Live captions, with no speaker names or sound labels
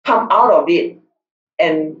come out of it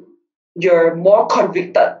and you're more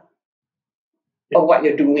convicted of what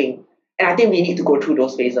you're doing. And I think we need to go through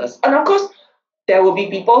those phases. And of course, there will be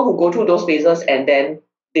people who go through those phases and then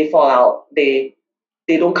they fall out. They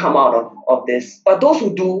don't come out of this. But those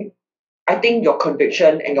who do, I think your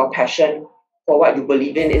conviction and your passion for what you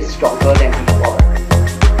believe in is stronger than before.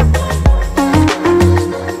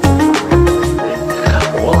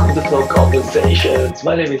 Welcome to FLO Conversations.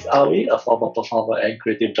 My name is Awi, a former performer and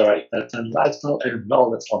creative director turned lifestyle and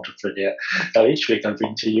wellness entrepreneur. Now, each week I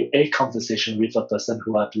bring to you a conversation with a person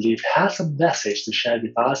who I believe has a message to share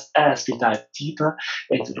with us as we dive deeper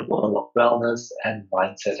into the world of wellness and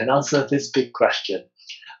mindset and answer this big question: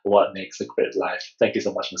 what makes a great life? Thank you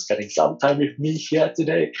so much for spending some time with me here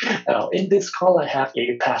today. Now, in this call, I have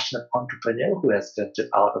a passionate entrepreneur who has ventured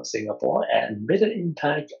out of Singapore and made an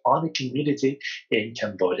impact on the community in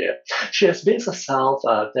Cambodia. She has based herself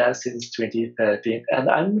there since 2013, and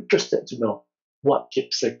I'm interested to know what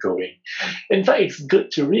keeps her going. In fact, it's good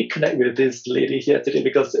to reconnect with this lady here today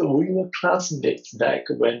because we were classmates back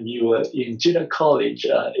when we were in junior college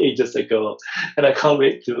ages ago. And I can't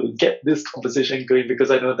wait to get this conversation going because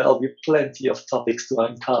I know there'll be plenty of topics to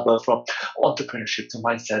uncover, from entrepreneurship to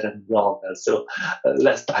mindset and wellness. So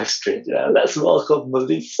let's dive straight. Let's welcome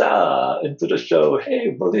Melissa into the show.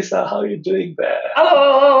 Hey, Melissa, how are you doing there?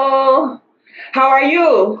 Hello, how are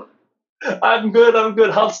you? I'm good.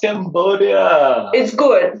 How's Cambodia? It's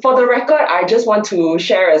good. For the record, I just want to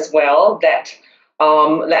share as well that,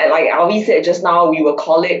 like Avi said just now, we were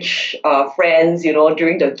college friends,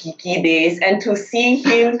 during the geeky days, and to see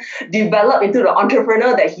him develop into the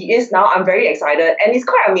entrepreneur that he is now, I'm very excited. And it's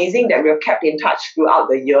quite amazing that we've kept in touch throughout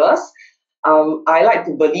the years. I like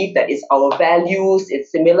to believe that it's our values,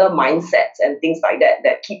 it's similar mindsets and things like that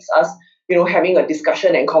that keeps us having a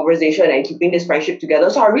discussion and conversation and keeping this friendship together.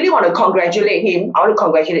 So I really want to congratulate him. I want to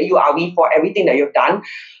congratulate you, Avi, for everything that you've done,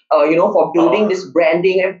 for building this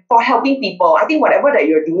branding and for helping people. I think whatever that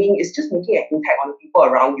you're doing is just making an impact on the people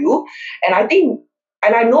around you. And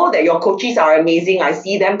I know that your coaches are amazing. I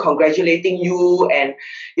see them congratulating you and,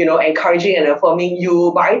 encouraging and affirming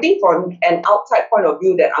you. But I think from an outside point of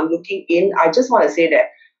view that I'm looking in, I just want to say that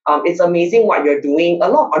it's amazing what you're doing. A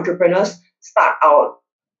lot of entrepreneurs start out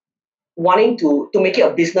wanting to make it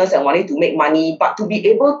a business and wanting to make money, but to be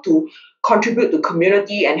able to contribute to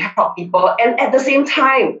community and help people, and at the same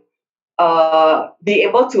time be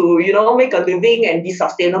able to make a living and be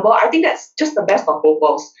sustainable. I think that's just the best of both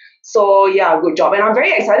worlds. So yeah, good job. And I'm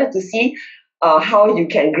very excited to see how you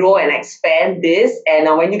can grow and expand this. And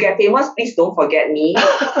when you get famous, please don't forget me.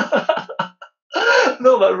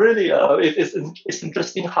 No, but really, it's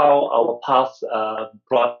interesting how our path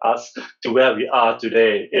brought us to where we are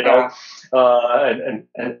today. And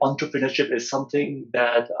entrepreneurship is something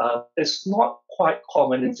that is not quite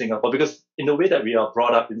common in Singapore, because in the way that we are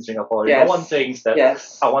brought up in Singapore, no one thinks that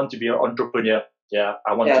I want to be an entrepreneur. Yeah,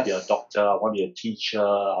 I want to be a doctor, I want to be a teacher,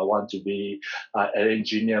 I want to be an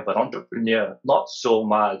engineer, but entrepreneur, not so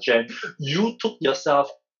much. And you took yourself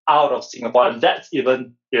out of Singapore, and that's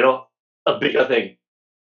even, a bigger thing.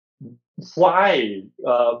 Why?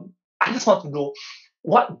 I just want to know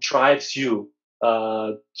what drives you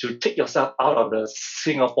to take yourself out of the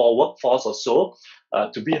Singapore workforce or so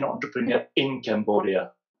to be an entrepreneur in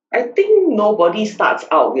Cambodia. I think nobody starts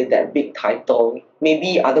out with that big title.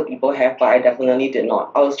 Maybe other people have, but I definitely did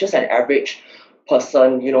not. I was just an average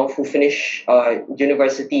person, who finished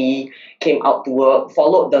university, came out to work,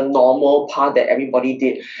 followed the normal path that everybody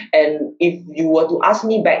did. And if you were to ask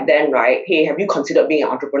me back then, right, hey, have you considered being an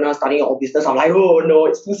entrepreneur, starting your own business? I'm like, oh no,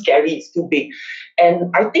 it's too scary, it's too big.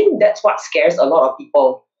 And I think that's what scares a lot of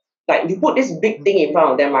people. Like, you put this big thing in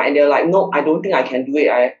front of them, right, and they're like, no, I don't think I can do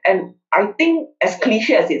it. And I think, as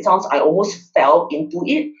cliche as it sounds, I almost fell into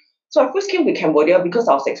it. So I first came to Cambodia because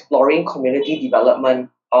I was exploring community development.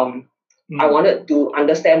 I wanted to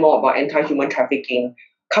understand more about anti-human trafficking.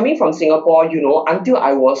 Coming from Singapore, until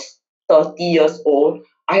I was 30 years old,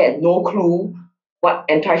 I had no clue what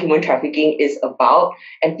anti-human trafficking is about.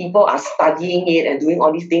 And people are studying it and doing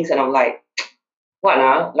all these things. And I'm like,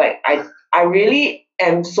 what? Like, I really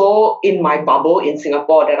am so in my bubble in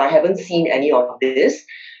Singapore that I haven't seen any of this.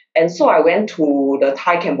 And so I went to the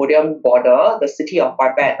Thai-Cambodian border, the city of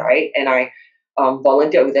Paipat, right? And I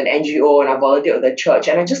volunteered with an NGO, and I volunteered with the church,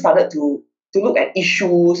 and I just started to look at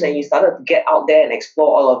issues, and you started to get out there and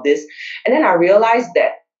explore all of this. And then I realized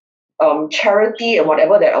that charity and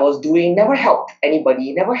whatever that I was doing never helped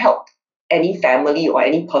anybody, never helped any family or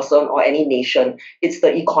any person or any nation. It's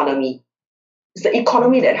the economy. It's the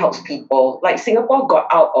economy that helps people. Like, Singapore got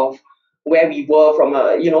out of where we were from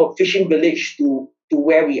a fishing village to to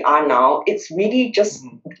where we are now, it's really just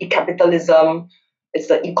capitalism. It's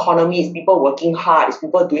the economy. It's people working hard. It's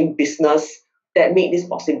people doing business that made this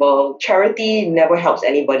possible. Charity never helps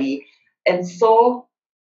anybody. And so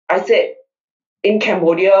I said, in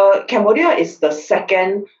Cambodia is the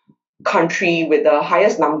second country with the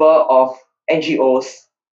highest number of NGOs,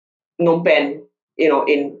 Phnom Penh,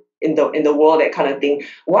 in the world, that kind of thing.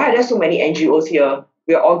 Why are there so many NGOs here?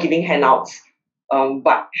 We're all giving handouts.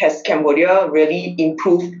 But has Cambodia really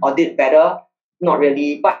improved or did better? Not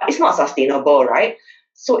really. But it's not sustainable, right?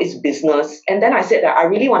 So it's business. And then I said that I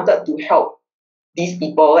really wanted to help these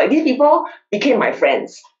people. Like, these people became my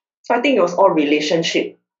friends. So I think it was all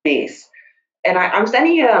relationship based. And I'm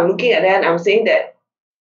standing here, I'm looking at them, I'm saying that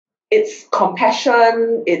it's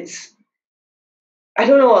compassion, it's, I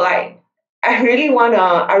don't know, like, I really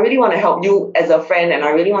wanna help you as a friend, and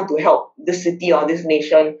I really want to help this city or this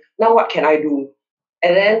nation. Now what can I do?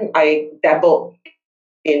 And then I dabbled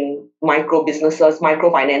in micro businesses,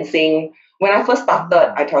 microfinancing. When I first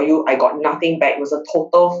started, I tell you, I got nothing back. It was a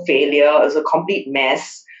total failure. It was a complete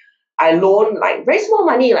mess. I loaned like very small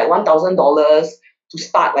money, like $1,000 to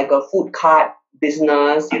start like a food cart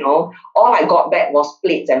business, All I got back was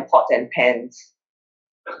plates and pots and pans.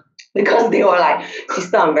 Because they were like,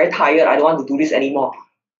 sister, I'm very tired. I don't want to do this anymore.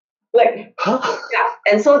 Like, yeah.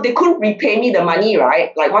 And so they couldn't repay me the money,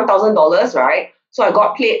 right? Like $1,000, right? So I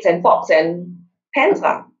got plates and forks and pans,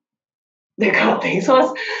 that kind of thing.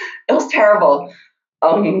 So it was terrible.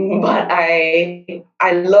 But I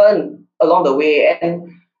learned along the way, and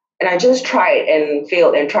I just tried and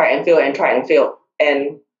failed and tried and failed and tried and failed.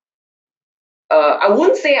 And I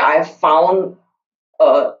wouldn't say I've found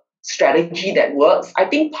a strategy that works. I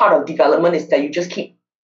think part of development is that you just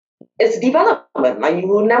it's development. Like, you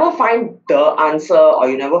will never find the answer, or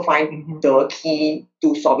you never find the key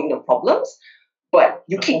to solving the problems, but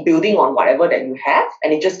you keep building on whatever that you have,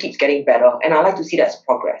 and it just keeps getting better. And I like to see that as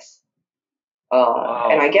progress. Wow.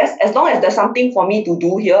 And I guess as long as there's something for me to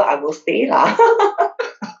do here, I will stay lah.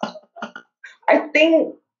 I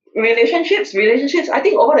think relationships, I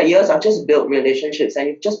think over the years I've just built relationships, and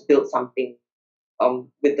you've just built something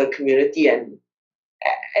with the community. And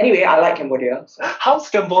anyway, I like Cambodia. So. How's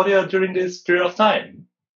Cambodia during this period of time?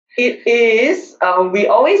 It is, we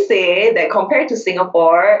always say that compared to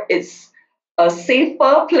Singapore, it's a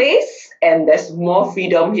safer place, and there's more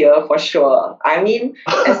freedom here for sure. I mean,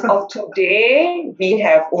 as of today, we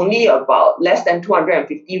have only about less than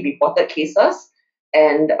 250 reported cases,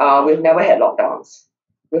 and we've never had lockdowns.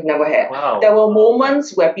 We've never had. Wow. There were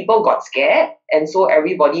moments where people got scared, and so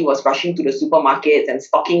everybody was rushing to the supermarkets and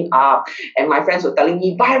stocking up. And my friends were telling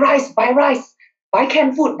me, buy rice, buy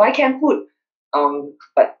canned food.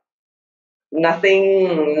 But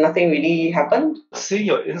nothing really happened. Seeing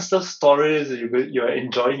your Insta stories, you're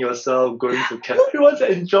enjoying yourself, going to Cambodia. Everyone's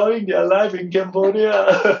enjoying their life in Cambodia.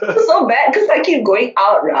 It's so bad because I keep going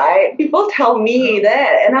out, right? People tell me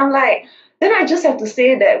that, and I'm like, then I just have to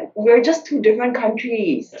say that we're just two different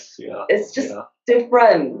countries. Yes, yeah, it's just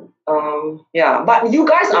different. But you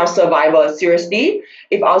guys are survivors. Seriously,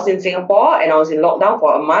 if I was in Singapore and I was in lockdown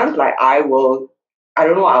for a month, like, I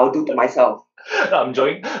don't know what I will do to myself. I'm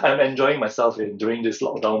enjoying myself during this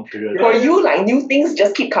lockdown period. For you, like, new things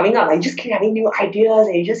just keep coming up. Like, you just keep having new ideas,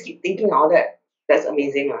 and you just keep thinking all that. That's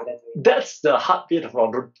amazing. That's the heartbeat of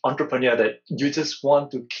an entrepreneur, that you just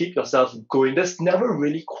want to keep yourself going. There's never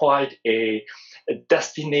really quite a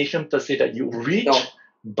destination per se that you reach,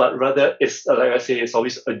 but rather it's, like I say, it's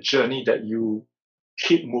always a journey that you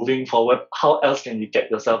keep moving forward. How else can you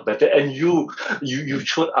get yourself better? And you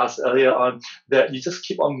showed us earlier on that you just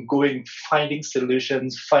keep on going, finding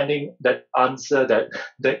solutions, finding that answer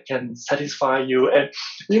that can satisfy you. And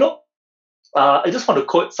I just want to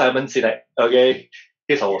quote Simon Sinek. Okay,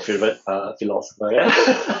 he's our favorite philosopher.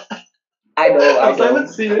 Yeah? I know.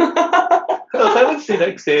 Simon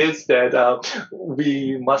Sinek says that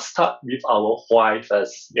we must start with our why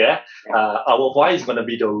first. Yeah, our why is going to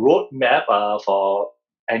be the roadmap for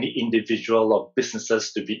any individual or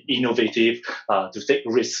businesses to be innovative, to take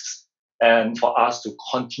risks, and for us to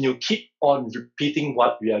keep on repeating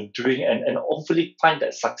what we are doing, and hopefully find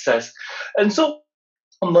that success. And so,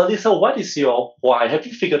 Melissa, what is your why? Have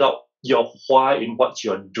you figured out your why in what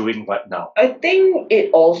you're doing right now? I think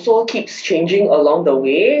it also keeps changing along the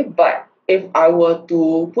way, but if I were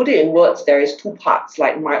to put it in words, there is two parts.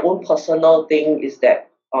 Like, my own personal thing is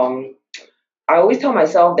that I always tell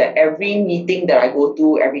myself that every meeting that I go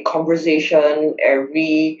to, every conversation,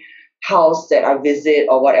 every house that I visit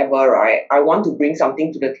or whatever, right, I want to bring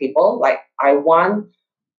something to the table. Like, I want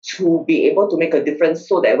to be able to make a difference,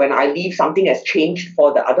 so that when I leave, something has changed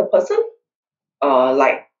for the other person.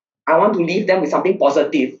 Like, I want to leave them with something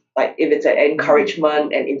positive. Like if it's an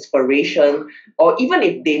encouragement and inspiration, or even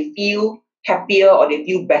if they feel happier or they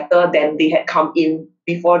feel better than they had come in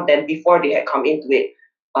before they had come into it.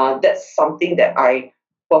 That's something that I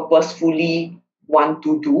purposefully want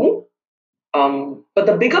to do. But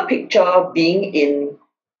the bigger picture, being in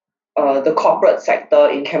the corporate sector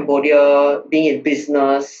in Cambodia, being in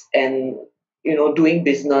business and doing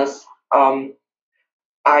business,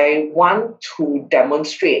 I want to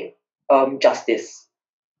demonstrate justice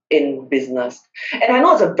in business. And I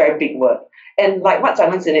know it's a very big word. And like what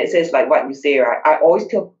Simon Sinek says, like what you say, right? I always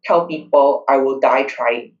tell people I will die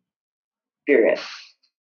trying, period.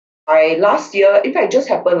 Last year, in fact, it just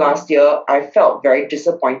happened last year, I felt very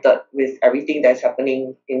disappointed with everything that's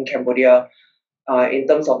happening in Cambodia in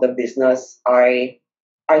terms of the business. I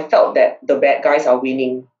felt that the bad guys are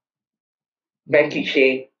winning. Very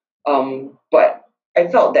cliche. But I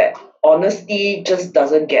felt that honesty just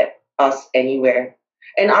doesn't get us anywhere.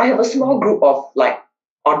 And I have a small group of like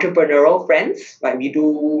entrepreneurial friends. Like we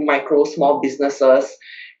do micro small businesses,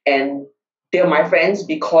 and they're my friends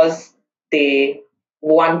because they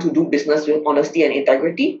want to do business with honesty and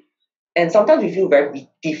integrity. And sometimes we feel very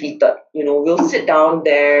defeated. We'll sit down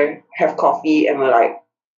there, have coffee, and we're like,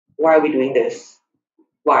 why are we doing this?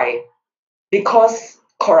 Why? Because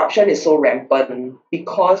corruption is so rampant,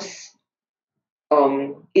 because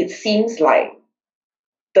it seems like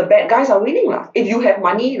the bad guys are winning lah. If you have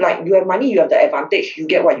money, you have the advantage, you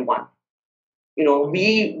get what you want.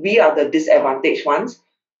 We are the disadvantaged ones,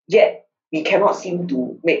 yet we cannot seem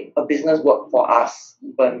to make a business work for us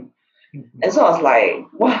even. And so I was like,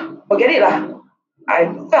 wow, forget it lah. I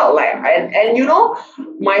felt like,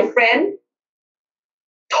 my friend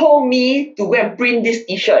told me to go and print this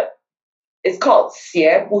t-shirt. It's called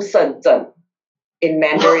邪不胜正 in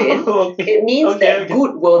Mandarin. It means that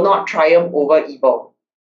good will not triumph over evil.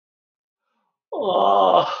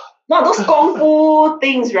 Not those kung fu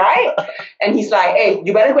things, right? And he's like, hey,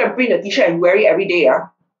 you better go and print a t-shirt and wear it every day.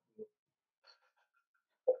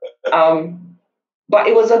 But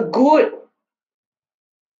it was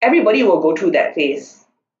everybody will go through that phase,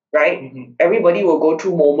 right? Mm-hmm. Everybody will go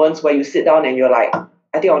through moments where you sit down and you're like,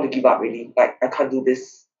 I think I want to give up really. Like, I can't do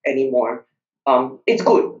this anymore. It's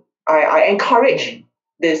good. I encourage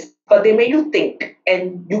this, but they make you think,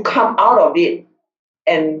 and you come out of it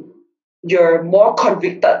and you're more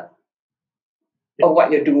convicted of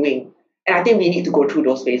what you're doing. And I think we need to go through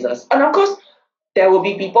those phases. And of course, there will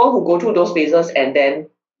be people who go through those phases and then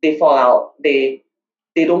they fall out. They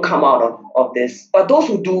don't come out of this. But those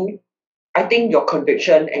who do, I think your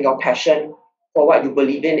conviction and your passion for what you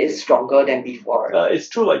believe in is stronger than before. It's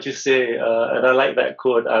true what you say, and I like that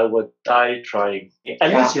quote, I would die trying.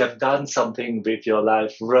 At least you have done something with your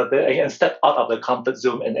life, rather and step out of the comfort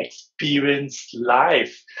zone and experience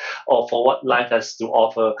life, or for what life has to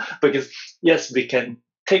offer. Because yes, we can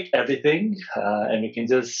take everything and we can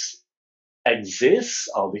just exist,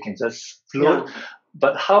 or we can just float. Yeah.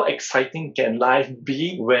 But how exciting can life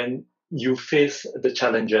be when you face the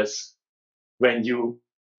challenges, when you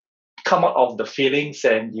come out of the feelings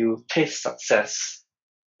and you taste success,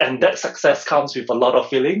 and that success comes with a lot of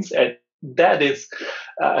feelings, and that is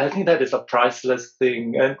I think that is a priceless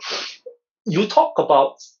thing. And you talk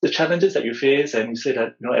about the challenges that you face, and you say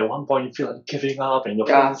that at one point you feel like giving up, and your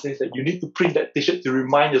friend says that you need to print that t-shirt to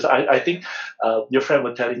remind you. I think your friend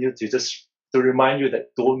was telling you to remind you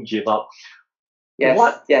that don't give up.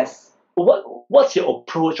 What's your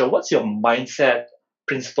approach, or what's your mindset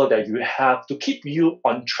principle that you have to keep you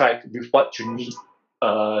on track with what you need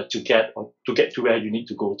to get to where you need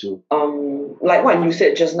to go to? Like what you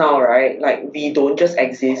said just now, right? Like, we don't just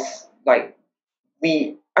exist. Like,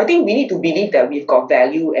 I think we need to believe that we've got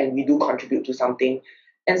value and we do contribute to something.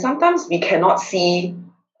 And sometimes we cannot see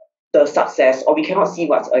the success, or we cannot see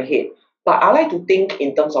what's ahead. But I like to think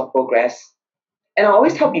in terms of progress. And I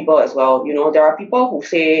always tell people as well, there are people who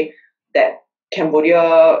say that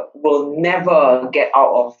Cambodia will never get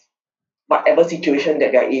out of whatever situation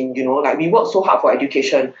that they're in. Like, we work so hard for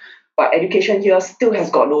education, but education here still has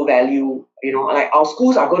got no value. Like, our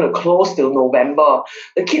schools are going to close till November.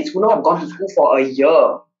 The kids will not have gone to school for a year.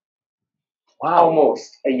 Wow.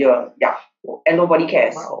 Almost a year, yeah. And nobody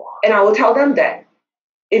cares. Wow. And I will tell them that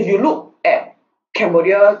if you look at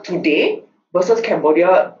Cambodia today versus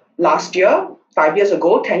Cambodia last year, 5 years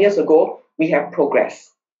ago, 10 years ago, we have progress.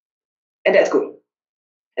 And that's good.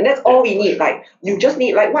 And that's all we need. Like, you just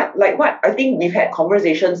need, like what I think we've had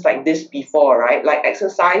conversations like this before, right? Like,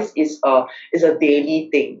 exercise is a daily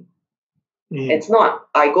thing. It's not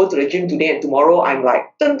I go to the gym today and tomorrow I'm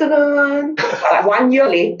like dun, dun, dun. Like 1 year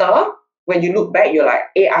later, when you look back, you're like,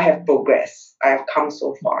 hey, I have progress. I have come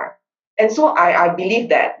so far. And so I believe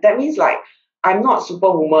that means like I'm not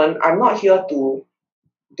superwoman. I'm not here to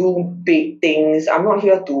do big things. I'm not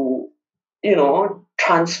here to,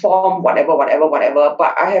 transform whatever.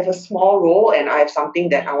 But I have a small role and I have something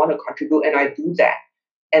that I want to contribute and I do that.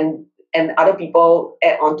 And other people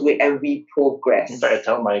add on to it and we progress. In fact, I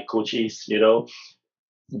tell my coaches,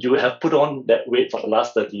 you have put on that weight for the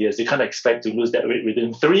last 30 years. You can't expect to lose that weight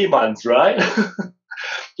within 3 months, right?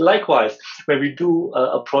 Likewise, when we do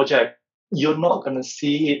a project, you're not going to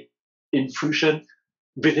see it in fruition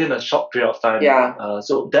within a short period of time. Yeah.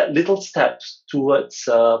 So that little steps towards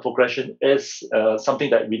progression is something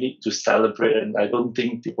that we need to celebrate, and I don't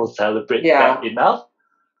think people celebrate that enough.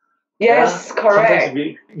 Yes, correct.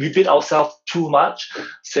 Sometimes we beat ourselves too much,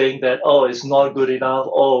 saying that, oh, it's not good enough.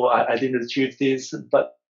 Oh, I didn't achieve this.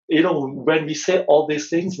 But, when we say all these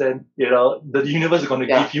things, then, the universe is going to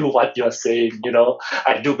give you what you're saying.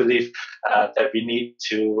 I do believe that we need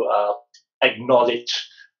to acknowledge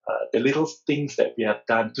the little things that we have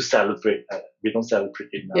done to celebrate. We don't celebrate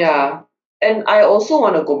enough. Yeah. And I also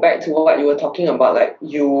want to go back to what you were talking about. Like,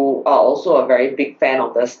 you are also a very big fan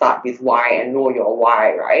of the start with why and know your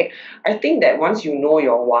why, right? I think that once you know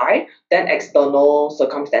your why, then external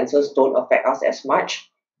circumstances don't affect us as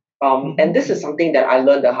much. And this is something that I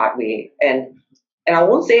learned the hard way. And I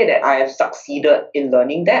won't say that I have succeeded in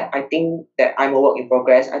learning that. I think that I'm a work in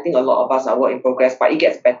progress. I think a lot of us are work in progress, but it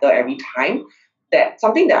gets better every time. That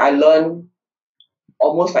something that I learned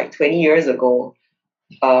almost like 20 years ago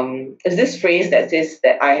is this phrase that says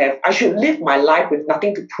that I should live my life with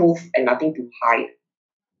nothing to prove and nothing to hide.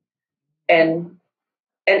 And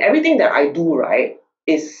everything that I do, right,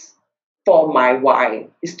 is for my why,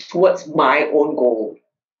 is towards my own goal.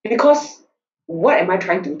 Because what am I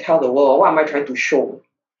trying to tell the world? What am I trying to show?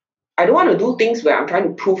 I don't want to do things where I'm trying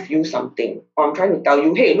to prove you something, or I'm trying to tell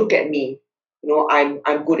you, hey, look at me.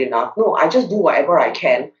 I'm good enough. No, I just do whatever I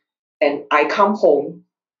can, and I come home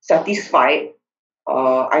satisfied.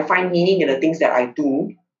 I find meaning in the things that I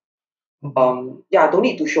do. I don't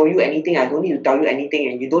need to show you anything. I don't need to tell you anything,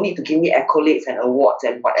 and you don't need to give me accolades and awards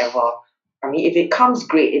and whatever. I mean, if it comes,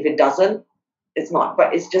 great. If it doesn't, it's not.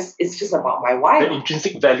 But it's just about my why. The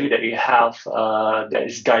intrinsic value that you have that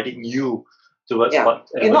is guiding you towards what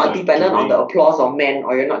you're not dependent on the applause of men,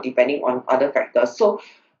 or you're not depending on other factors. So,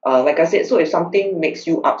 like I said, so if something makes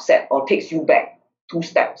you upset or takes you back 2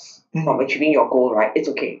 steps from achieving your goal, right? It's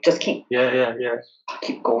okay. Just keep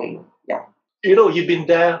keep going. Yeah. You've been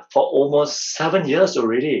there for almost 7 years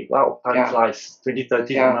already. Wow, time flies.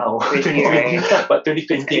 2013 now. Crazy, right? But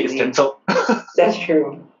 2020 is cancelled. That's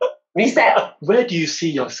true. Reset. Where do you see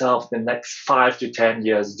yourself the next 5 to 10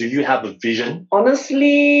 years? Do you have a vision?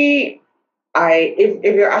 Honestly,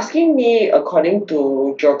 if you're asking me according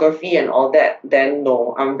to geography and all that, then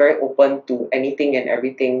no, I'm very open to anything and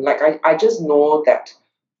everything. Like I just know that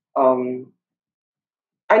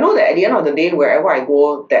I know that at the end of the day, wherever I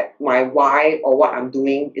go, that my why or what I'm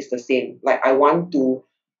doing is the same. Like I want to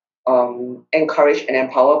encourage and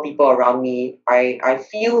empower people around me. I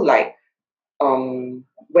feel like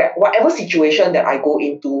whatever situation that I go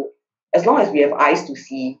into, as long as we have eyes to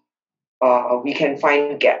see, we can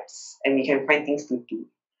find gaps and we can find things to do.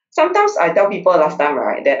 Sometimes I tell people last time,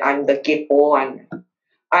 right, that I'm the kepo one.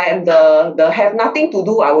 I am the have nothing to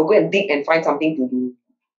do. I will go and dig and find something to do.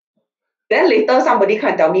 Then later somebody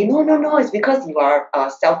can tell me, no, it's because you are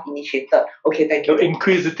self-initiated. Okay, thank you. You're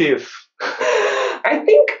inquisitive. I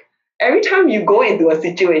think every time you go into a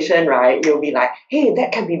situation, right, you'll be like, hey,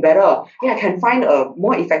 that can be better. Yeah, I can find a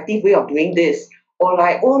more effective way of doing this. Or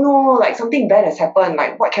like, oh no, like something bad has happened.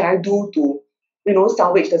 Like, what can I do to,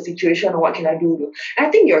 salvage the situation? Or what can I do? And I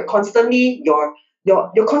think you're constantly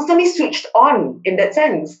switched on in that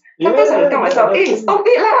sense. Sometimes I tell myself, hey, stop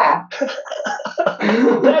it lah.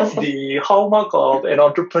 That's the hallmark of an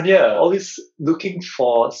entrepreneur, always looking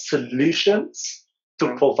for solutions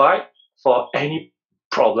to provide for any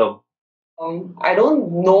problem. I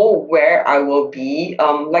don't know where I will be.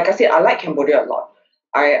 Like I said, I like Cambodia a lot.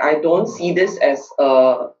 I don't see this as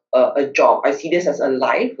a job. I see this as a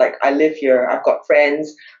life. Like I live here. I've got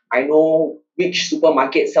friends. I know which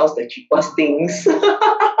supermarket sells the cheapest things.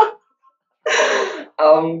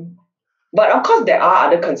 But of course, there are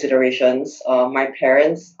other considerations. My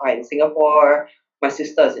parents are in Singapore. My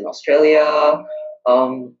sister is in Australia.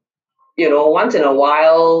 Once in a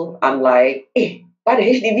while, I'm like, hey, buy the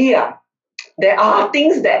HDB ah. There are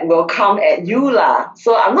things that will come at you lah.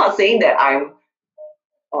 So I'm not saying that I'm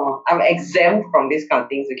exempt from these kind of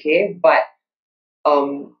things, okay? But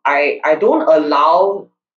I don't allow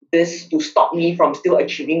this to stop me from still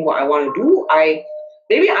achieving what I want to do.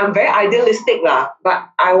 Maybe I'm very idealistic lah, but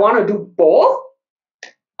I want to do both.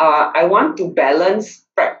 I want to balance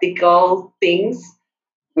practical things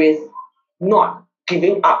with not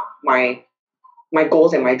giving up my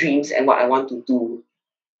goals and my dreams and what I want to do.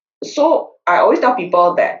 So I always tell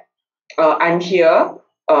people that I'm here.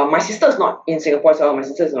 My sister is not in Singapore, so my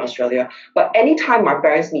sister is in Australia. But anytime my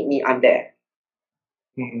parents need me, I'm there.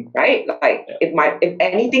 Right? Like if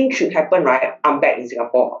anything should happen, right, I'm back in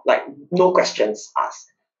Singapore. Like no questions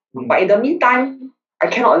asked. But in the meantime, I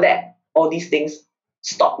cannot let all these things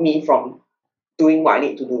stop me from doing what I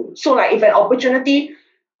need to do. So like if an opportunity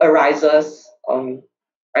arises,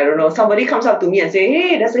 I don't know, somebody comes up to me and say,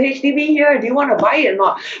 hey, there's a HDB here. Do you want to buy it or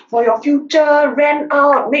not? For your future, rent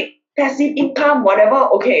out, make passive income, whatever.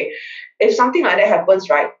 Okay. If something like that happens,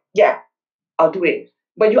 right? Yeah, I'll do it.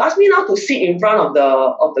 But you ask me now to sit in front of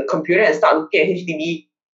the computer and start looking at HDB,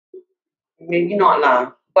 maybe not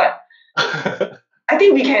lah. But I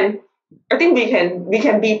think we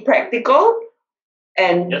can be practical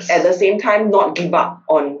and at the same time not give up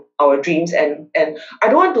on our dreams and I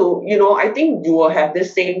don't want to, I think you will have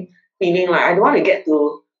this same feeling like I don't want to get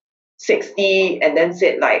to 60 and then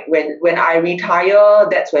say like when I retire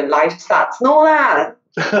that's when life starts. No lah.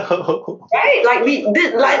 Right?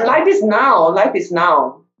 Like life is now. Life is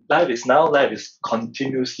now. Life is now. Life is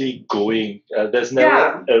continuously going. There's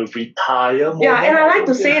never a retire moment. Yeah, and I like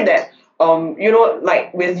to say that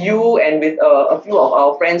like with you and with a few of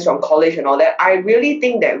our friends from college and all that, I really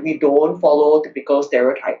think that we don't follow typical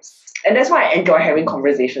stereotypes. And that's why I enjoy having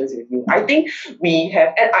conversations with you. I think we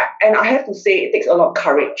have, and I have to say, it takes a lot of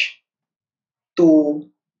courage to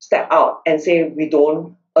step out and say we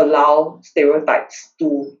don't allow stereotypes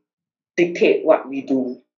to dictate what we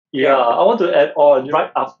do. Yeah, I want to add on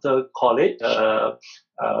right after college, at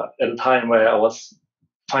a time where I was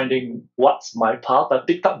finding what's my path, I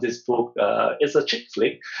picked up this book. It's a chick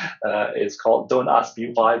flick. It's called Don't Ask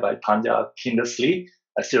Me Why by Tanya Kindersley.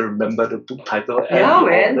 I still remember the book title. Yeah,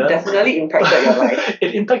 man, definitely impacted your life.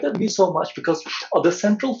 It impacted me so much because of the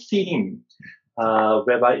central theme,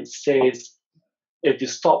 whereby it says, if you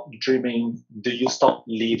stop dreaming, do you stop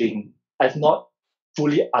leading? I've not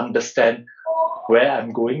fully understand where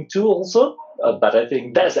I'm going to also. But I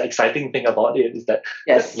think that's the exciting thing about it is that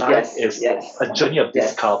life is a journey of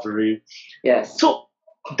discovery. Yes. So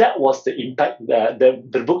that was the impact that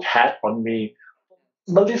the book had on me.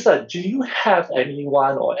 Melissa, do you have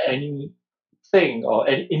anyone or anything or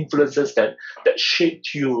any influences that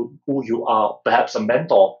shaped you who you are? Perhaps a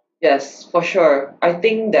mentor? Yes, for sure. I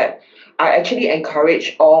think that I actually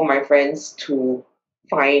encourage all my friends to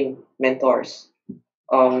find mentors.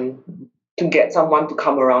 To get someone to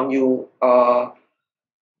come around you.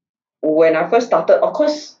 When I first started, of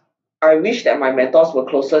course, I wish that my mentors were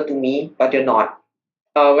closer to me, but they're not.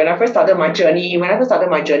 When I first started my journey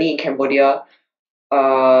in Cambodia,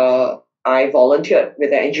 I volunteered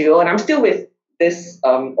with an NGO, and I'm still with this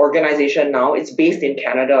organization now. It's based in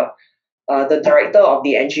Canada. The director of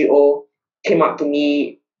the NGO came up to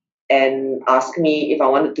me and asked me if I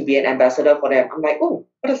wanted to be an ambassador for them. I'm like, oh,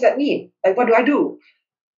 what does that mean? Like, what do I do?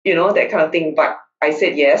 That kind of thing. But I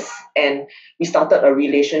said yes, and we started a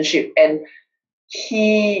relationship. And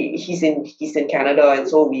he's in Canada, and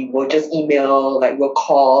so we will just email, like we'll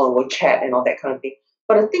call, we'll chat, and all that kind of thing.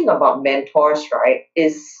 But the thing about mentors, right,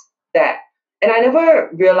 is that, and I never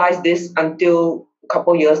realized this until a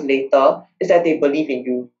couple years later, is that they believe in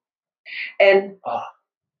you, and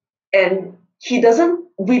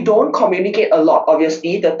we don't communicate a lot.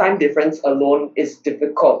 Obviously, the time difference alone is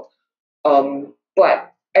difficult. But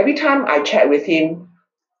every time I chat with him,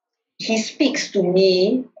 he speaks to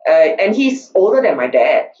me, and he's older than my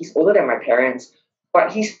dad. He's older than my parents,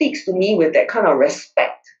 but he speaks to me with that kind of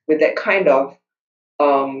respect, with that kind of,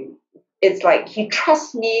 it's like he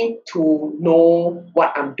trusts me to know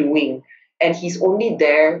what I'm doing, and he's only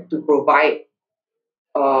there to provide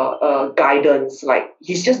guidance. Like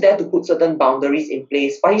he's just there to put certain boundaries in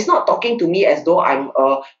place, but he's not talking to me as though I'm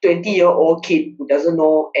a 20-year-old kid who doesn't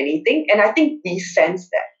know anything. And I think we sense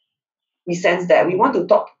that. We want to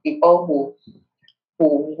talk to people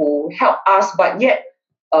who help us, but yet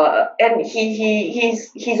and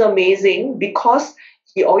he's amazing because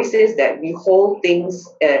he always says that we hold things,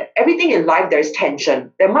 everything in life, there's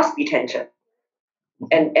tension. There must be tension.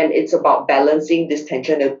 And it's about balancing this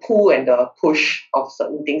tension, the pull and the push of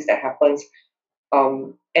certain things that happens.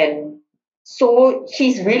 And so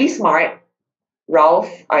he's really smart.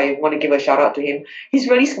 Ralph, I want to give a shout out to him. He's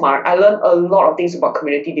really smart. I learned a lot of things about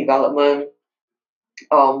community development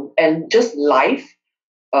and just life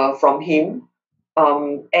from him.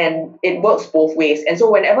 And it works both ways. And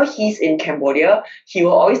so whenever he's in Cambodia, he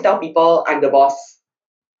will always tell people, I'm the boss.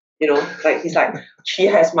 Like he's like, she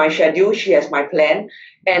has my schedule, she has my plan,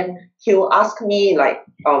 and he'll ask me like,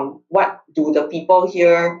 what do the people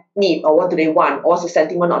here need, or what do they want, or what's the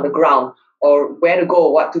sentiment on the ground, or where to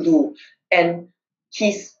go, what to do. And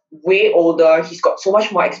he's way older, he's got so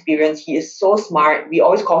much more experience, he is so smart. We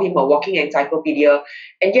always call him a walking encyclopedia.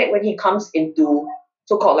 And yet when he comes into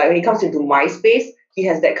so-called, like when he comes into my space, he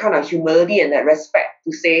has that kind of humility and that respect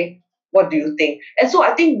to say, what do you think? And so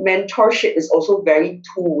I think mentorship is also very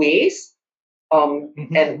two ways.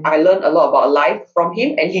 And I learned a lot about life from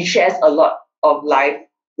him, and he shares a lot of life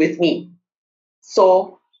with me.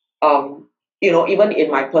 So, even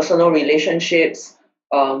in my personal relationships,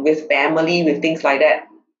 with family, with things like that,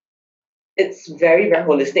 it's very, very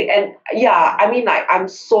holistic. And yeah, I mean, like I'm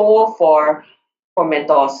so for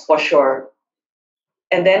mentors for sure.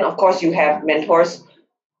 And then of course you have mentors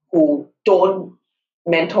who don't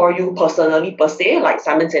mentor you personally per se, like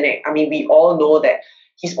Simon Sinek. I mean, we all know that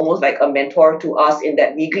he's almost like a mentor to us in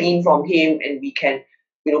that we glean from him and we can,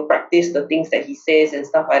 practice the things that he says and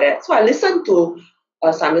stuff like that. So I listen to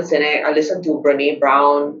Simon Sinek. I listen to Brene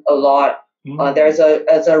Brown a lot. There's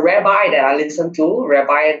a rabbi that I listen to,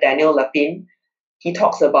 Rabbi Daniel Lapin. He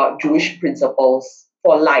talks about Jewish principles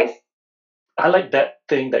for life. I like that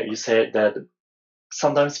thing that you said, that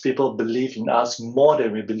sometimes people believe in us more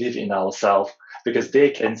than we believe in ourselves, because they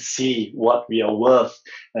can see what we are worth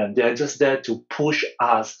and they're just there to push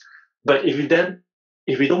us. But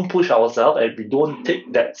if we don't push ourselves and we don't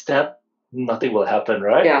take that step, nothing will happen,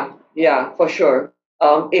 right? Yeah, for sure.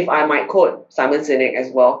 If I might quote Simon Sinek as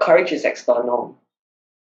well, courage is external.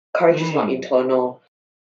 Courage is not internal.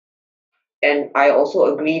 And I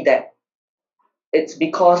also agree that it's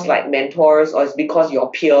because like mentors, or it's because your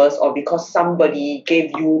peers, or because somebody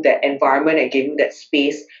gave you that environment and gave you that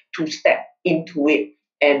space to step into it,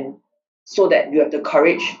 and so that you have the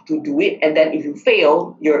courage to do it. And then if you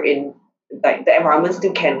fail, you're in, like, the environment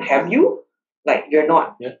still can have you, like you're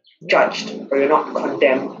not judged or you're not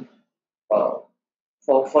condemned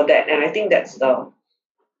for that. And I think that's the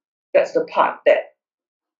part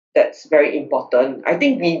that's very important. I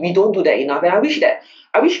think we don't do that enough, and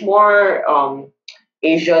I wish more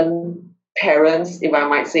Asian parents, if I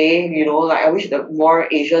might say, like I wish that more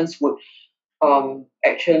Asians would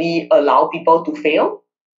actually allow people to fail,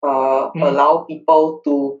 allow people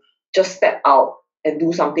to just step out and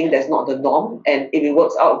do something that's not the norm. And if it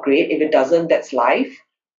works out, great. If it doesn't, that's life.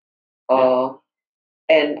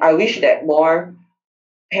 And I wish that more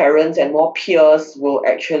parents and more peers will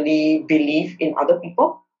actually believe in other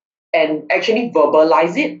people and actually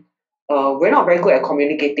verbalize it. We're not very good at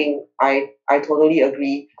communicating. I totally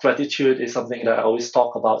agree. Gratitude is something that I always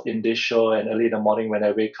talk about in this show, and early in the morning when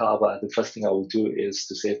I wake up, the first thing I will do is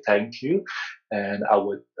to say thank you. And I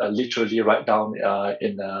would literally write down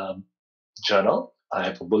in a journal. I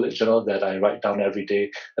have a bullet journal that I write down every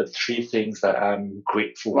day, 3 things that I'm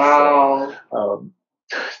grateful Wow. for.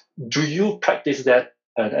 Do you practice that?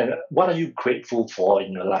 And what are you grateful for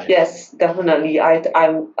in your life? Yes, definitely. I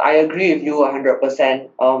agree with you 100%.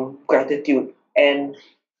 Gratitude. And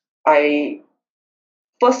I,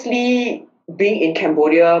 firstly, being in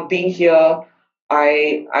Cambodia, being here,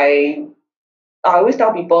 I always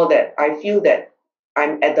tell people that I feel that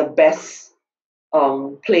I'm at the best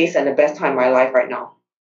place and the best time in my life right now.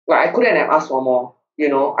 Like I couldn't have asked for more.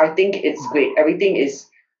 I think it's great. Everything is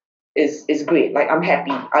great. Like I'm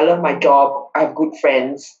happy. I love my job. I have good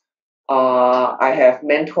friends. I have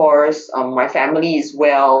mentors. My family is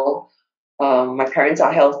well. My parents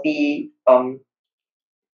are healthy.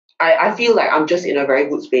 I feel like I'm just in a very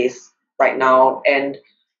good space right now, and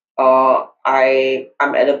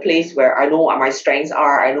I'm at a place where I know what my strengths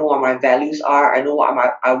are. I know what my values are. I know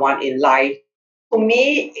what I want in life. To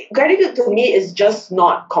me, gratitude to me is just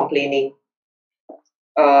not complaining.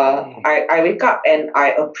 I wake up and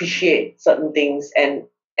I appreciate certain things, and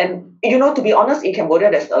to be honest, in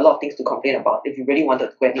Cambodia there's a lot of things to complain about if you really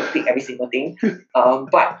wanted to go and nitpick every single thing.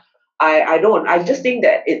 But I don't. I just think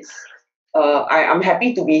that I'm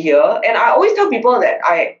happy to be here, and I always tell people that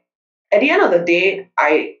at the end of the day,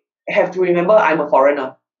 I have to remember I'm a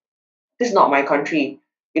foreigner. This is not my country,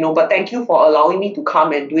 but thank you for allowing me to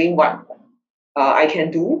come and doing what I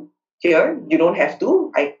can do here. You don't have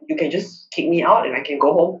to. You can just kick me out and I can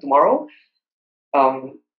go home tomorrow.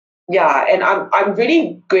 And I'm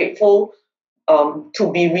really grateful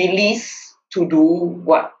to be released to do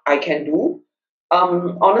what I can do.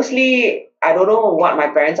 Honestly, I don't know what my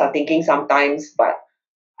parents are thinking sometimes, but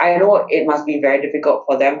I know it must be very difficult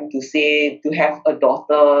for them to have a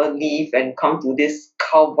daughter leave and come to this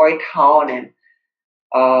cowboy town, and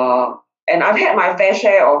I've had my fair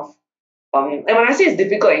share of and when I say it's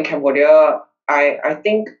difficult in Cambodia, I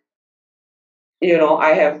think I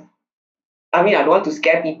don't want to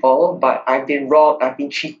scare people, but I've been robbed, I've been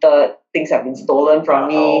cheated, things have been stolen from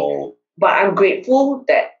me. But I'm grateful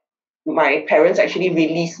that my parents actually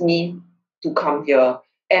released me to come here.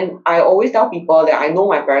 And I always tell people that I know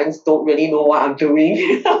my parents don't really know what I'm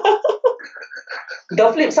doing.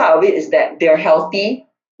 The flip side of it is that they're healthy.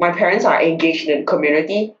 My parents are engaged in the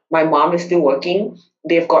community. My mom is still working.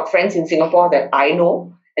 They've got friends in Singapore that I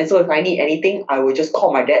know. And so if I need anything, I will just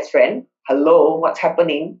call my dad's friend. Hello, what's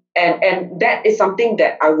happening? And that is something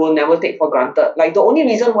that I will never take for granted. Like the only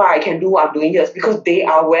reason why I can do what I'm doing here is because they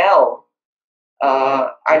are well.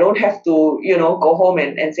 I don't have to, go home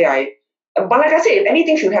and say but like I said, if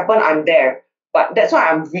anything should happen, I'm there. But that's why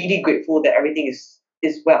I'm really grateful that everything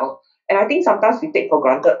is well. And I think sometimes we take for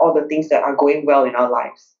granted all the things that are going well in our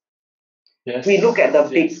lives. Yes. We look at the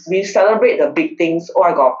big, we celebrate the big things. Oh,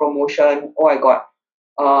 I got a promotion. Oh,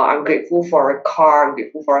 I'm grateful for a car. I'm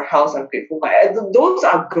grateful for a house. I'm grateful for, those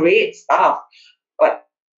are great stuff. But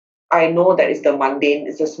I know that it's the mundane,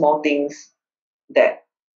 it's the small things that,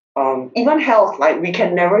 even health, like we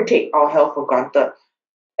can never take our health for granted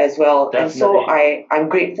as well. Definitely. And so I'm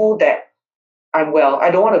grateful that I'm well.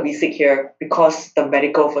 I don't want to be sick here because the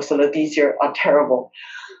medical facilities here are terrible.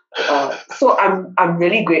 So I'm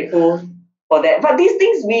really grateful for that. But these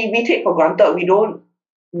things we take for granted. We don't.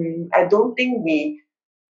 I don't think we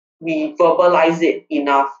verbalize it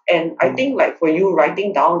enough. And I think like for you,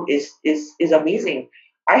 writing down is amazing.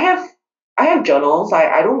 I have journals.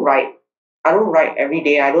 I don't write. I don't write every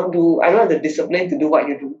day. I don't have the discipline to do what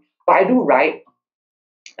you do. But I do write.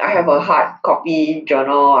 I have a hard copy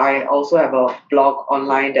journal. I also have a blog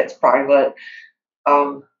online that's private.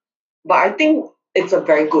 But I think it's a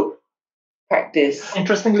very good practice.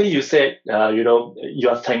 Interestingly, you said, you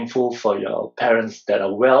are thankful for your parents that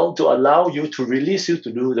are well to allow you to release you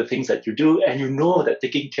to do the things that you do. And you know that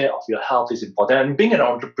taking care of your health is important. And being an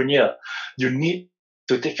entrepreneur, you need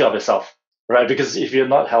to take care of yourself, right? Because if you're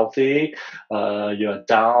not healthy, you're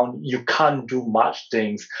down, you can't do much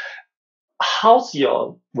things. How's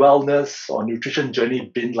your wellness or nutrition journey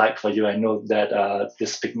been like for you? I know that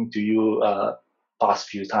just speaking to you past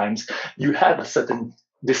few times, you had a certain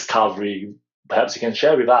discovery. Perhaps you can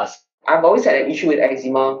share with us. I've always had an issue with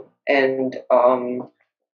eczema, and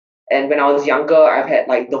when I was younger, I've had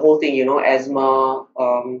like the whole thing, asthma,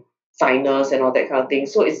 sinus, and all that kind of thing.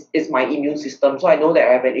 So it's my immune system. So I know that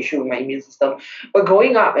I have an issue with my immune system. But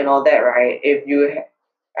growing up and all that, right? If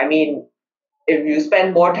you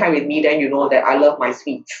spend more time with me, then you know that I love my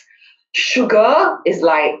sweets. Sugar is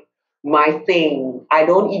like my thing. I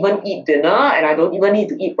don't even eat dinner, and I don't even need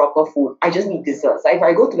to eat proper food. I just need desserts. Like if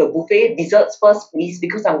I go to the buffet, desserts first, please,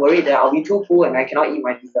 because I'm worried that I'll be too full and I cannot eat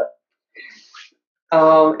my dessert.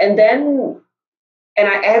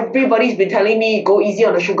 Everybody's been telling me go easy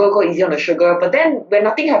on the sugar, go easy on the sugar. But then when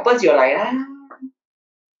nothing happens, you're like,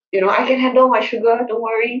 I can handle my sugar. Don't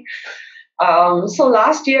worry. So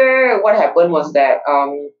last year, what happened was that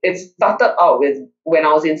it started out with when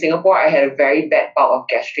I was in Singapore, I had a very bad bout of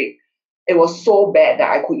gastric. It was so bad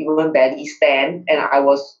that I could even barely stand, and I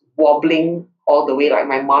was wobbling all the way. Like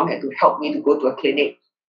my mom had to help me to go to a clinic.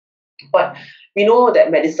 But we know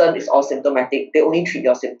that medicine is all symptomatic. They only treat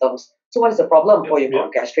your symptoms. So what is the problem? Oh, you've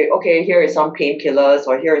got gastric. Okay, here is some painkillers,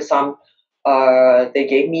 or here is some. They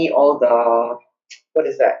gave me all the what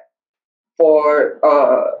is that for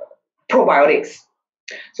probiotics.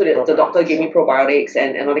 So the doctor gave me probiotics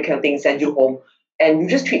and all that kind of thing, send you home, and you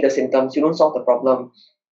just treat the symptoms. You don't solve the problem.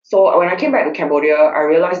 So when I came back to Cambodia, I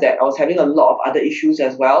realized that I was having a lot of other issues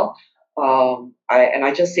as well.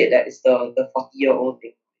 I just said that it's the 40-year-old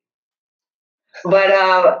thing. But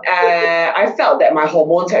I felt that my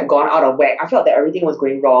hormones had gone out of whack. I felt that everything was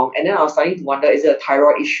going wrong, and then I was starting to wonder: is it a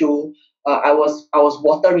thyroid issue? I was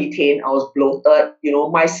water retained. I was bloated.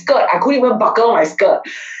 My skirt, I couldn't even buckle my skirt.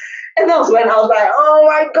 And that was when I was like, oh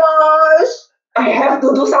my gosh, I have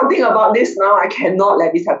to do something about this now. I cannot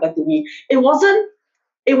let this happen to me. It wasn't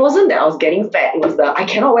that I was getting fat. It was that I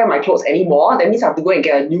cannot wear my clothes anymore. That means I have to go and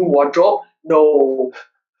get a new wardrobe. No,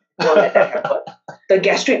 don't let that happen. The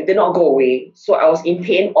gastric did not go away. So I was in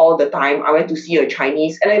pain all the time. I went to see a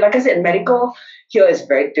Chinese. And like I said, medical here is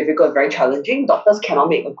very difficult, very challenging. Doctors cannot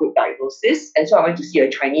make a good diagnosis. And so I went to see a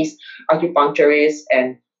Chinese acupuncturist,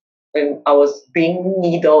 and I was being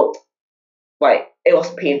needled. Like, it was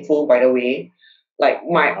painful, by the way. Like,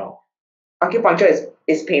 my acupuncture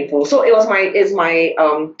is painful. So it's my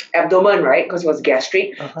abdomen, right? Because it was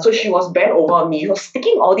gastric. So she was bent over me. She was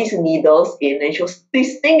sticking all these needles in, and she was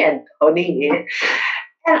twisting and turning it.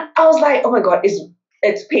 And I was like, oh my God,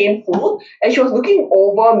 it's painful. And she was looking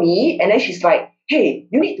over me, and then she's like, hey,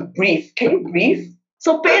 you need to breathe. Can you breathe?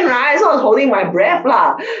 So pain, right? So I was holding my breath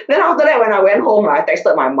lah. Then after that, when I went home, right, I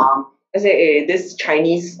texted my mom. I said, hey, this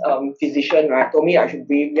Chinese physician, right, told me I should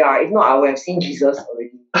breathe. Yeah, if not, I would have seen Jesus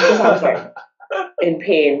already. Because I was like in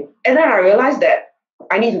pain. And then I realized that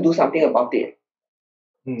I need to do something about it.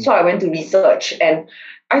 So I went to research. And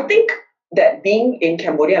I think that being in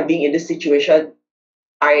Cambodia and being in this situation,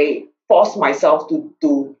 I forced myself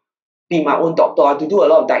to be my own doctor, to do a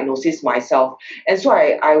lot of diagnosis myself. And so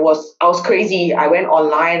I was crazy. I went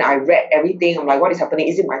online, I read everything. I'm like, what is happening?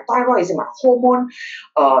 Is it my thyroid? Is it my hormone?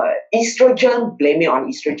 Estrogen? Blame it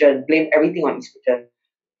on estrogen. Blame everything on estrogen.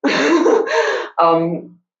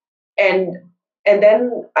 And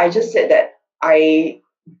then I just said that I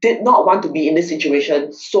did not want to be in this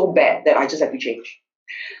situation so bad that I just have to change.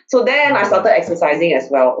 So then I started exercising as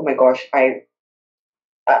well. Oh my gosh,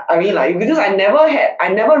 I mean, like, because I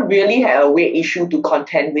never really had a weight issue to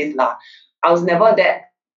contend with lah. I was never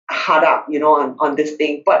that hard up, on this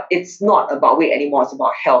thing. But it's not about weight anymore. It's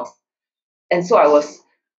about health. And so I was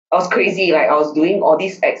crazy. Like, I was doing all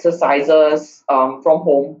these exercises from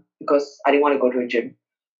home because I didn't want to go to a gym.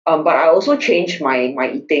 But I also changed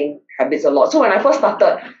my eating habits a lot. So when I first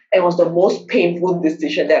started, it was the most painful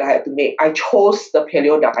decision that I had to make. I chose the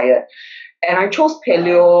paleo diet. And I chose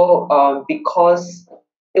paleo because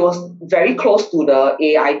it was very close to the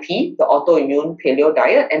AIP, the autoimmune paleo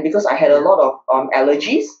diet, and because I had a lot of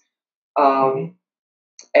allergies,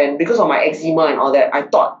 and because of my eczema and all that, I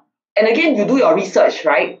thought. And again, you do your research,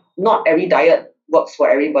 right? Not every diet works for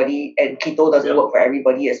everybody, and keto doesn't work for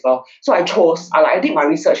everybody as well. So I did my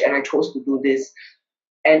research and I chose to do this,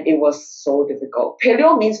 and it was so difficult.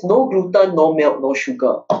 Paleo means no gluten, no milk, no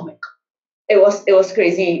sugar. Oh my god. It was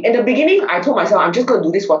crazy. In the beginning, I told myself I'm just going to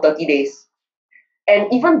do this for 30 days.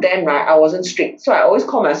 And even then, right, I wasn't strict. So I always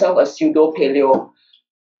call myself a pseudo paleo.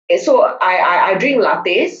 And so I drink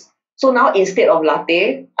lattes. So now instead of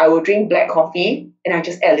latte, I will drink black coffee and I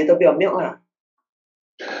just add a little bit of milk.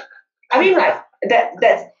 I mean, like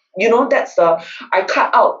that's I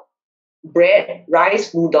cut out bread,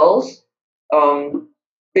 rice, noodles,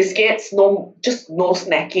 biscuits, no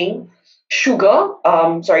snacking. Sugar,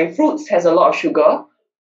 fruits has a lot of sugar,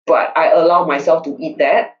 but I allow myself to eat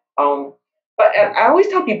that. But I always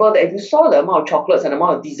tell people that if you saw the amount of chocolates and the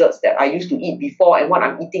amount of desserts that I used to eat before and what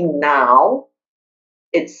I'm eating now,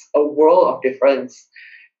 it's a world of difference.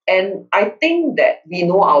 And I think that we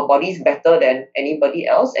know our bodies better than anybody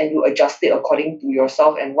else, and you adjust it according to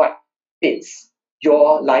yourself and what fits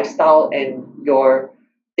your lifestyle and your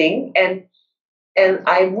thing. And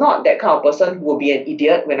I'm not that kind of person who will be an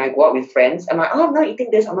idiot when I go out with friends. I'm like, oh, I'm not eating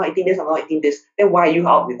this, I'm not eating this, I'm not eating this. Then why are you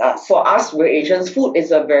out with us? For us, we're Asians, food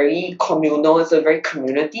is a very communal, it's a very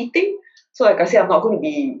community thing. So like I said, I don't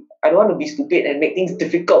want to be stupid and make things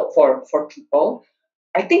difficult for people.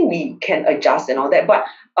 I think we can adjust and all that. But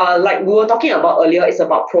like we were talking about earlier, it's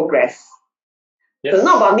about progress. Yes. So it's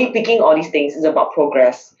not about nitpicking all these things, it's about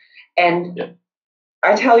progress. And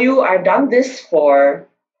I tell you, I've done this for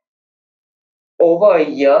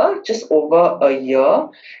just over a year.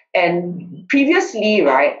 And previously,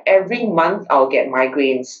 right, every month I'll get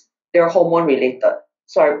migraines. They're hormone related.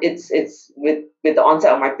 So it's with the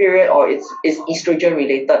onset of my period, or it's estrogen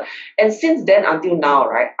related. And since then until now,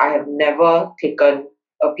 right, I have never taken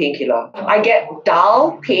a painkiller. I get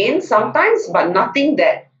dull pain sometimes, but nothing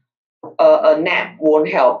that a nap won't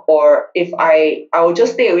help. Or if I will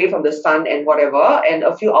just stay away from the sun and whatever, and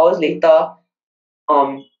a few hours later,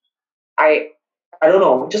 I don't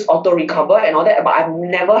know, just auto recover and all that. But I've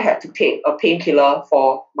never had to take a painkiller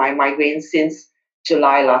for my migraines since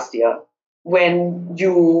July last year. When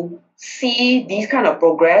you see these kind of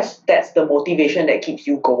progress, that's the motivation that keeps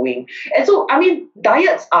you going. And so, I mean,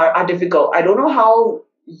 diets are difficult. I don't know how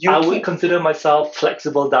I would consider myself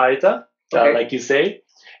flexible dieter, like you say.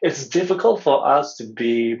 It's difficult for us to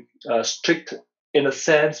be strict in a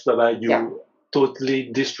sense whereby you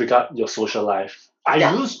totally disregard your social life.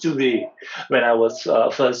 I used to be when I was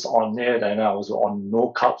first on it, and I was on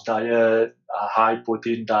no carbs diet, a high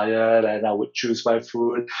protein diet, and I would choose my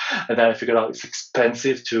food. And then I figured out it's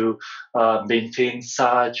expensive to maintain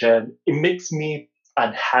such, and it makes me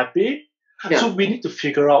unhappy. Yeah. So we need to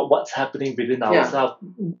figure out what's happening within ourselves.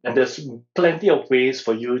 And there's plenty of ways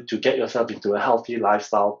for you to get yourself into a healthy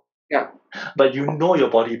lifestyle. Yeah. But you know your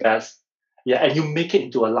body best. Yeah, and you make it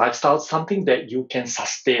into a lifestyle, something that you can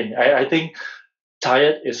sustain. I think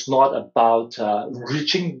diet is not about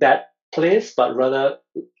reaching that place, but rather,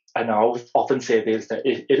 and I often say this, that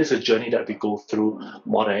it is a journey that we go through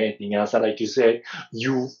more than anything else. And like you said,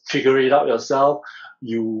 you figure it out yourself.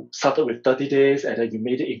 You started with 30 days and then you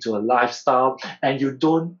made it into a lifestyle, and you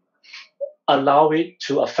don't allow it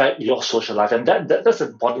to affect your social life. And that's an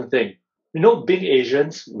important thing. Being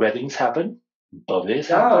Asians, weddings happen, birthdays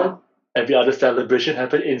happen, every other celebration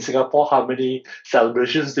happen. In Singapore, how many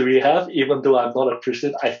celebrations do we have? Even though I'm not a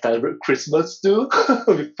Christian, I celebrate Christmas too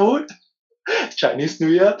with food, Chinese New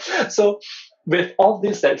Year. So with all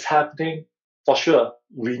this that's happening, for sure,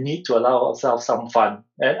 we need to allow ourselves some fun,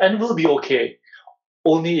 and we'll be okay.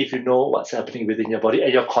 Only if you know what's happening within your body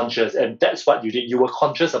and you're conscious. And that's what you did. You were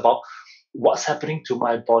conscious about what's happening to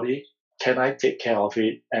my body. Can I take care of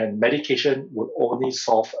it? And medication would only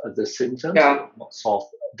solve the symptoms, not solve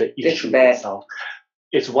the issue itself.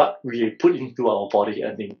 It's what we put into our body.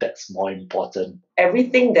 I think that's more important.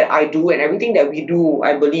 Everything that I do and everything that we do,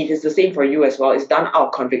 I believe, is the same for you as well. It's done out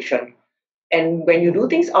of conviction. And when you do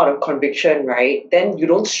things out of conviction, right, then you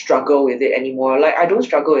don't struggle with it anymore. Like, I don't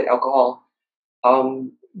struggle with alcohol.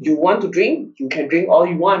 You want to drink, you can drink all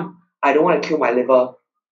you want. I don't want to kill my liver.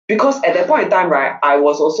 Because at that point in time, right, I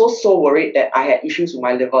was also so worried that I had issues with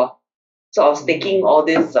my liver. So I was taking all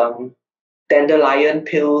these dandelion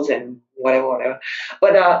pills and whatever.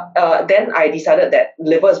 But then I decided that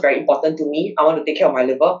liver is very important to me. I want to take care of my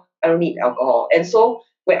liver. I don't need alcohol. And so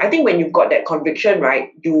I think when you've got that conviction, right,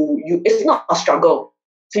 you it's not a struggle.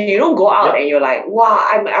 So you don't go out and you're like, wow,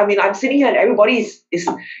 I'm sitting here and everybody is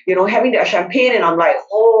having their champagne and I'm like,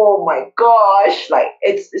 oh my gosh, like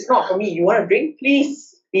it's not for me. You want to drink?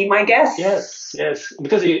 Please be my guest. Yes,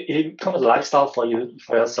 because it becomes a lifestyle for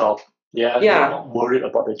yourself. You're not worried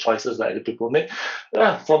about the choices that other people make.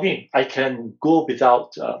 For me, I can go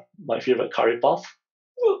without my favorite curry puff,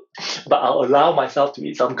 but I'll allow myself to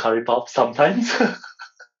eat some curry puff sometimes.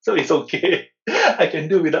 So it's okay. I can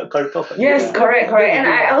do without curry puff. Yes, correct. And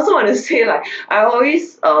I also want to say, like, I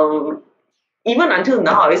always, even until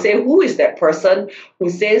now, I always say, who is that person who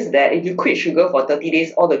says that if you quit sugar for 30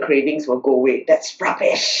 days, all the cravings will go away? That's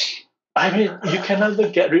rubbish. I mean, you can never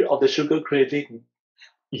get rid of the sugar craving.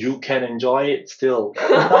 You can enjoy it still.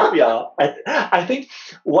 Now I think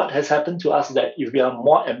what has happened to us is that if we are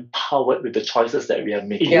more empowered with the choices that we are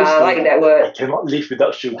making. I like that word. I cannot live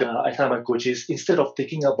without sugar. I tell my coaches, instead of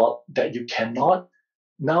thinking about that you cannot,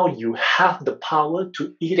 now you have the power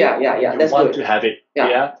to eat it. You want to have it.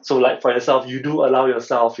 So like for yourself, you do allow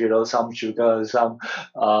yourself, some sugar, some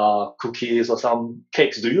cookies or some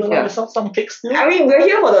cakes. Do you allow yourself some cakes still? I mean, we're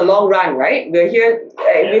here for the long run, right? We're here.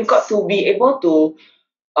 We've got to be able to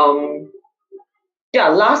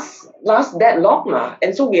last that long.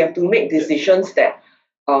 And so we have to make decisions that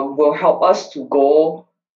will help us to go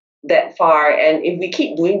that far. And if we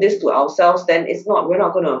keep doing this to ourselves, then we're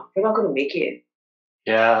not gonna make it.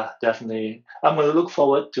 Yeah, definitely. I'm gonna look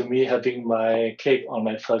forward to me having my cake on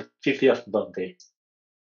my 50th birthday.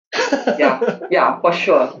 For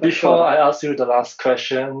sure. Before I ask you the last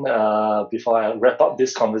question, before I wrap up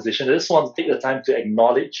this conversation, I just want to take the time to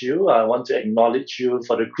acknowledge you. I want to acknowledge you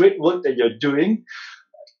for the great work that you're doing,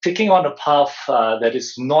 taking on a path that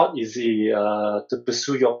is not easy, to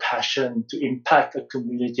pursue your passion, to impact a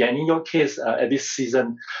community. And in your case, at this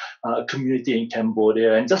season, a community in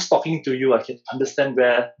Cambodia. And just talking to you, I can understand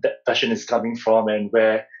where that passion is coming from and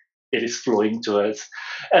where it is flowing towards.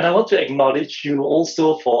 And I want to acknowledge you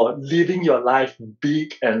also for living your life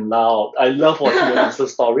big and loud. I love watching your Insta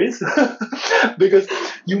stories because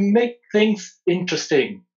you make things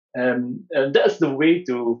interesting. And that's the way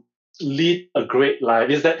to lead a great life,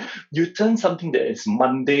 is that you turn something that is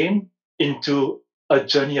mundane into a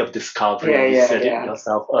journey of discovery. You said it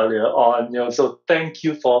yourself earlier on. So thank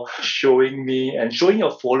you for showing me and showing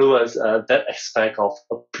your followers that aspect of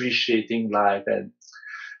appreciating life. And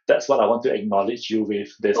that's what I want to acknowledge you with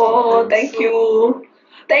this. Oh, thank you.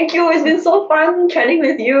 Thank you. It's been so fun chatting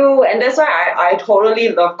with you. And that's why I totally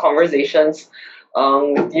love conversations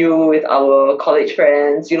with you, with our college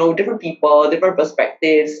friends, different people, different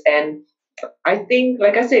perspectives. And I think,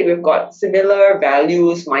 like I said, we've got similar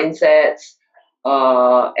values, mindsets.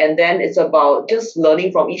 And then it's about just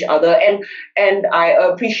learning from each other. And I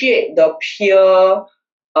appreciate the peer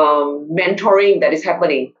mentoring that is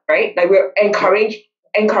happening, right? Like we're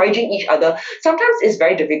encouraging each other. Sometimes it's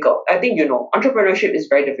very difficult. I think, entrepreneurship is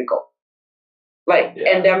very difficult.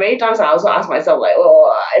 And there are many times I also ask myself, like,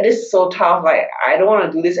 oh, this is so tough. Like, I don't want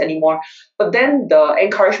to do this anymore. But then the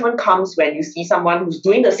encouragement comes when you see someone who's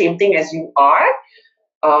doing the same thing as you are.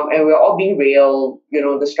 And we're all being real,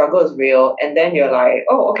 the struggle is real. And then you're like,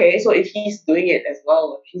 oh, okay, so if he's doing it as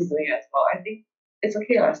well, I think it's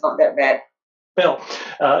okay. It's not that bad. Well,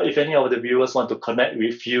 if any of the viewers want to connect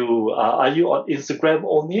with you, are you on Instagram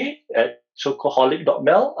only at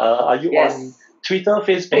chocoholic.mel? Are you on Twitter,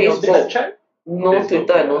 Facebook, Snapchat? No Facebook,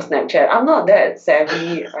 Twitter and no Snapchat. I'm not that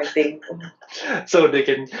savvy, I think. So they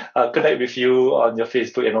can connect with you on your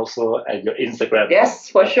Facebook and also at your Instagram. Yes,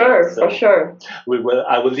 for Okay, sure, so for sure.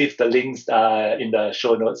 I will leave the links in the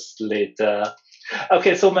show notes later.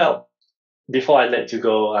 Okay, so Mel, before I let you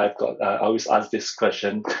go, I always ask this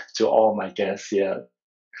question to all my guests here.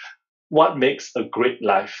 What makes a great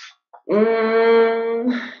life?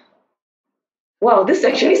 Mm, wow, this is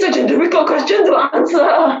actually such a difficult question to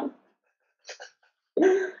answer.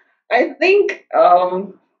 I think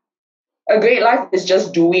a great life is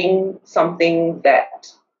just doing something that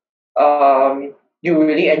you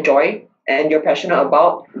really enjoy and you're passionate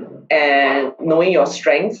about, and knowing your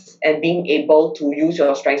strengths and being able to use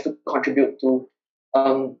your strengths to contribute to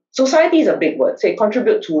society is a big word. Say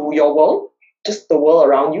contribute to your world, just the world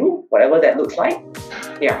around you, whatever that looks like.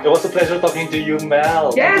 Yeah. It was a pleasure talking to you,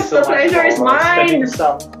 Mel. Yes, Thank you so the pleasure much is for mine. spending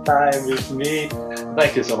some time with me.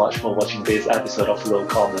 Thank you so much for watching this episode of FLO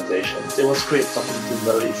Conversations. It was great talking to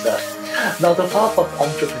Melissa. Now, the path of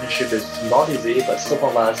entrepreneurship is not easy, but some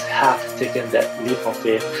of us have taken that leap of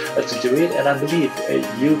faith to do it, and I believe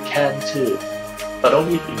you can too. Not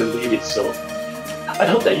only if you believe it so. I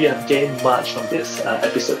hope that you have gained much from this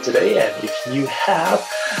episode today, and if you have,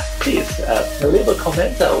 please leave a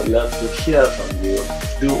comment. I would love to hear from you.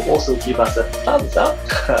 Do also give us a thumbs up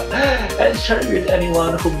and share it with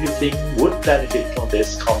anyone whom you think would benefit from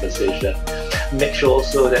this conversation. Make sure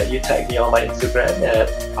also that you tag me on my Instagram at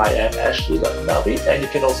iamashly.navi, and you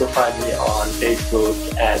can also find me on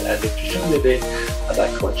Facebook at Nutrition Living by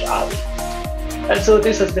Coach Avi. And so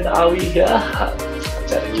this has been Avi here. I'm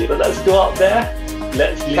telling you, let's go out there.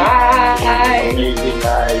 Let's live an amazing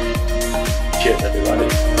life. Cheers,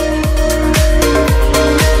 everybody.